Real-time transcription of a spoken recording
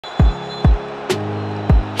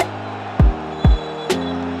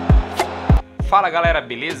Fala galera,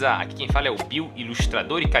 beleza? Aqui quem fala é o Bill,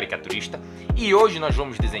 ilustrador e caricaturista, e hoje nós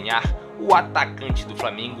vamos desenhar o atacante do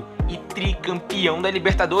Flamengo e tricampeão da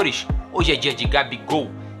Libertadores. Hoje é dia de Gabigol.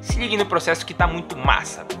 Se ligue no processo que tá muito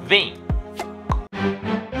massa. Vem!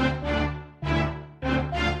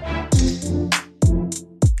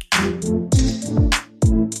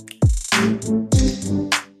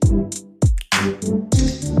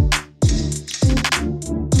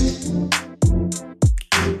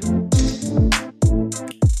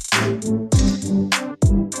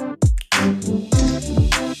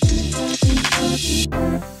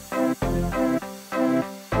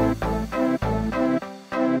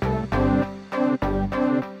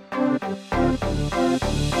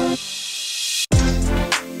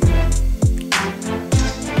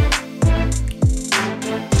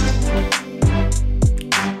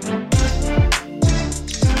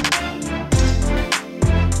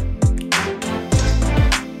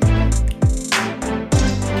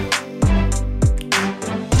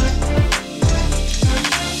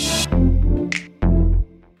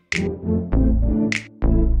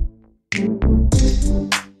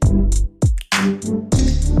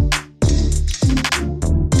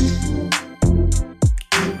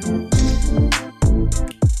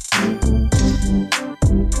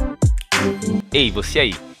 Ei, você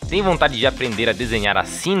aí, tem vontade de aprender a desenhar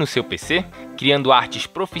assim no seu PC? Criando artes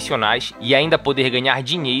profissionais e ainda poder ganhar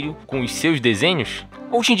dinheiro com os seus desenhos?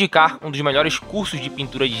 Vou te indicar um dos melhores cursos de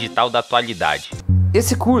pintura digital da atualidade.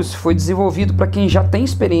 Esse curso foi desenvolvido para quem já tem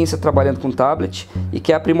experiência trabalhando com tablet e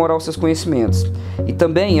quer aprimorar os seus conhecimentos. E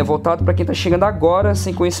também é voltado para quem está chegando agora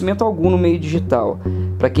sem conhecimento algum no meio digital.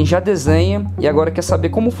 Para quem já desenha e agora quer saber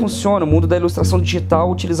como funciona o mundo da ilustração digital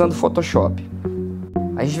utilizando o Photoshop.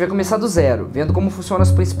 A gente vai começar do zero, vendo como funcionam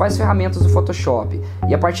as principais ferramentas do Photoshop.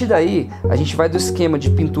 E a partir daí, a gente vai do esquema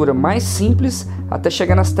de pintura mais simples até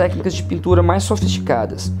chegar nas técnicas de pintura mais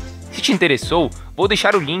sofisticadas. Se te interessou, vou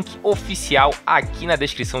deixar o link oficial aqui na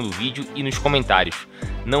descrição do vídeo e nos comentários.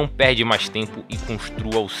 Não perde mais tempo e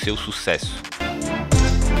construa o seu sucesso.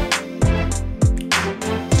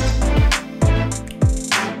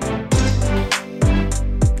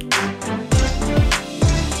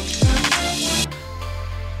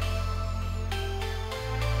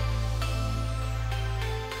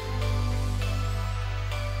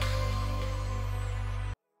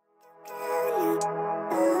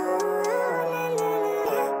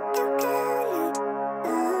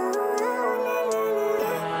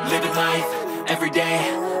 Living life, every day,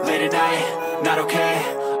 late at night, not okay.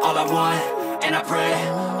 All I want, and I pray,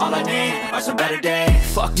 all I need are some better days.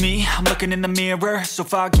 Fuck me, I'm looking in the mirror, so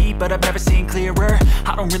foggy, but I've never seen clearer.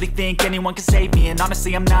 I don't really think anyone can save me, and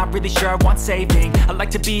honestly I'm not really sure I want saving. I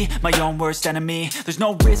like to be my own worst enemy. There's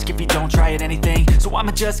no risk if you don't try at anything, so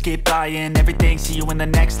I'ma just keep buying everything. See you in the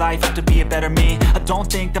next life, have to be a better me. I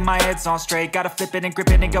don't think that my head's on straight, gotta flip it and grip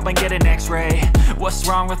it and go and get an x-ray. What's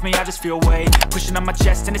wrong with me? I just feel weight pushing on my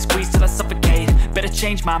chest and it squeezes till I suffocate. Better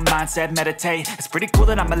change my mindset, meditate. It's pretty cool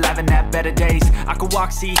that I'm alive and have better days. I could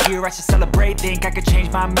walk, see, hear, I should celebrate. Think I could change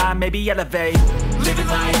my mind, maybe elevate. Living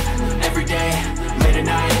life, every day, late at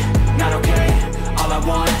night, not okay. All I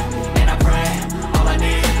want, and I pray, all I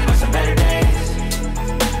need are some better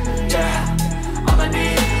days. Yeah, all I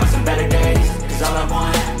need are some better days. Cause all I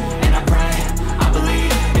want, and I pray, I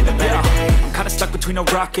believe in the better days. I'm kinda stuck between a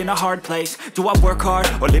rock and a hard place. Do I work hard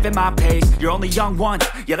or live at my pace? You're only young once,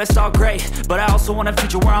 yeah that's all great, but I also want a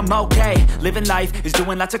future where I'm okay. Living life is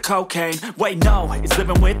doing lots of cocaine. Wait no, it's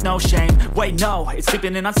living with no shame. Wait no, it's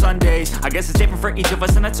sleeping in on Sundays. I guess it's different for each of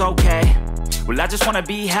us and that's okay. Well I just wanna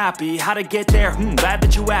be happy, how to get there? Glad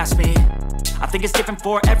that you asked me. I think it's different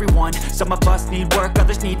for everyone. Some of us need work,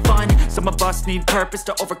 others need fun. Some of us need purpose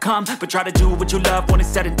to overcome. But try to do what you love when it's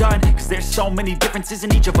said and done. Cause there's so many differences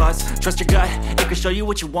in each of us. Trust your gut, it can show you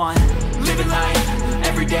what you want. Living life,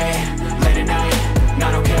 every day, late at night,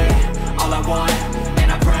 not okay. All I want,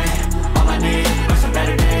 and I pray, all I need are some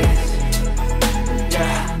better days.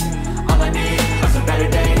 Yeah, all I need are some better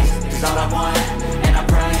days. Cause all I want, and I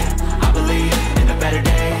pray, I believe in the better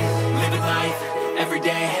days. Living life, every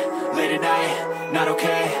day, late at night, not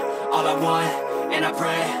okay. All I want, and I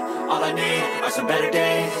pray, all I need are some better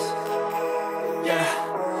days.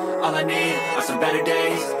 Yeah, all I need are some better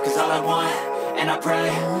days. Cause all I want, and I pray,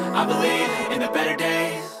 I believe in the better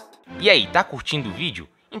days. E aí, tá curtindo o vídeo?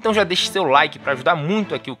 Então já deixe seu like para ajudar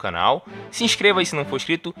muito aqui o canal, se inscreva aí se não for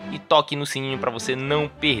inscrito e toque no sininho para você não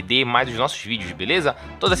perder mais os nossos vídeos, beleza?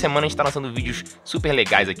 Toda semana a gente tá lançando vídeos super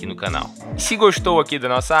legais aqui no canal. E se gostou aqui da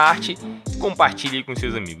nossa arte, compartilhe com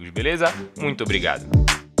seus amigos, beleza? Muito obrigado!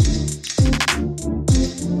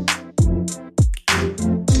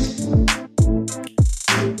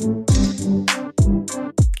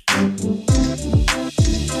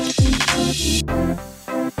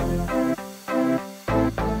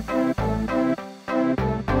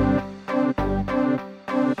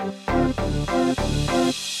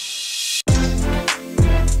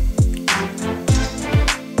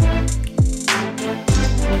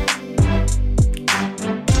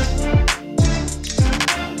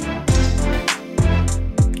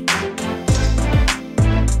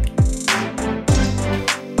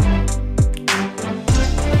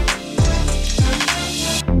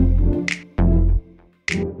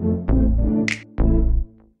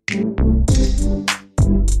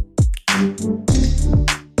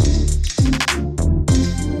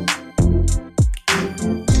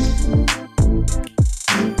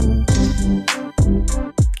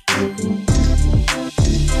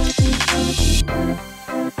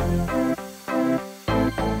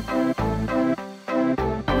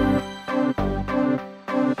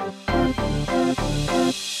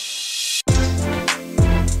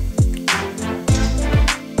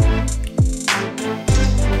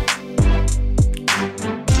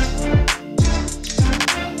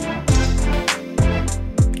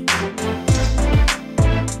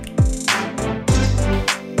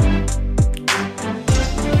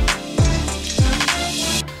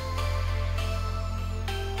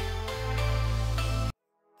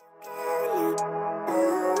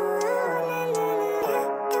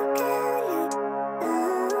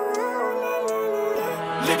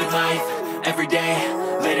 living life, everyday,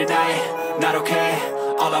 late at night, not okay.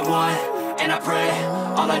 All I want, and I pray,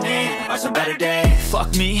 all I need are some better days.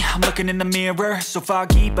 Fuck me, I'm looking in the mirror, so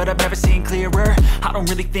foggy, but I've never seen clearer. I don't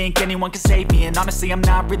really think anyone can save me, and honestly I'm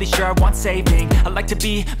not really sure I want saving. I like to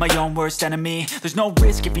be my own worst enemy. There's no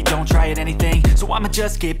risk if you don't try at anything, so I'ma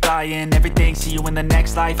just keep buying everything. See you in the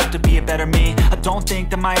next life, hope to be a better me. I don't think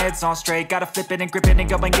that my head's on straight, gotta flip it and grip it and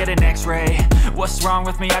go and get an x-ray. What's wrong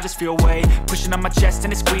with me? I just feel weight pushing on my chest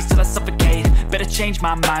and it squeezes till I suffocate. Better change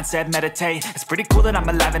my mindset, meditate. It's pretty cool that I'm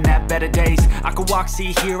alive and have better days. I could walk,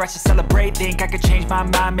 see, hear, I should celebrate. Think I could change my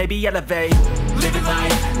mind, maybe elevate. Living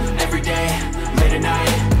life, everyday, late at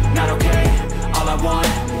night, not okay. All I want,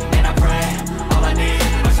 and I pray, all I need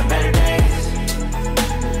are some better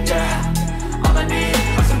days. Yeah, all I need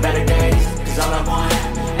are some better days. Cause all I want,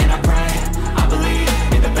 and I pray, I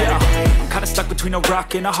believe in the better days. I'm kinda stuck between a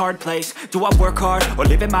rock and a hard place. Do I work hard or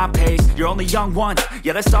live at my pace? You're only young once,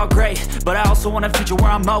 yeah that's all great, but I also want a future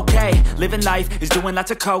where I'm okay. Living life is doing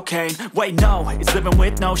lots of cocaine. Wait no, it's living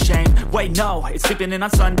with no shame. Wait no, it's sleeping in on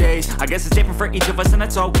Sundays. I guess it's different for each of us and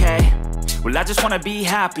that's okay. Well I just wanna be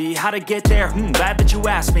happy, how to get there? Glad that you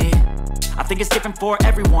asked me. I think it's different for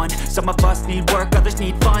everyone. Some of us need work, others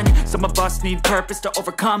need fun. Some of us need purpose to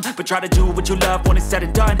overcome. But try to do what you love when it's said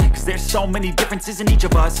and done. Cause there's so many differences in each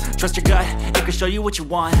of us. Trust your gut, it can show you what you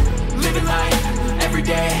want. Living life,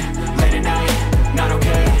 everyday, late at night, not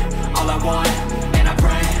okay. All I want, and I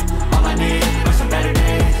pray, all I need are some better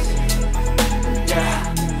days.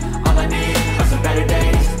 Yeah, all I need are some better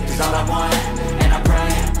days. Cause all I want, and I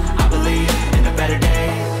pray, I believe in the better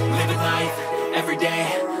days. Living life, everyday,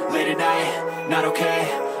 late at night, not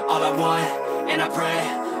okay. All I want, and I pray,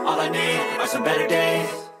 all I need are some better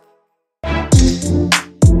days.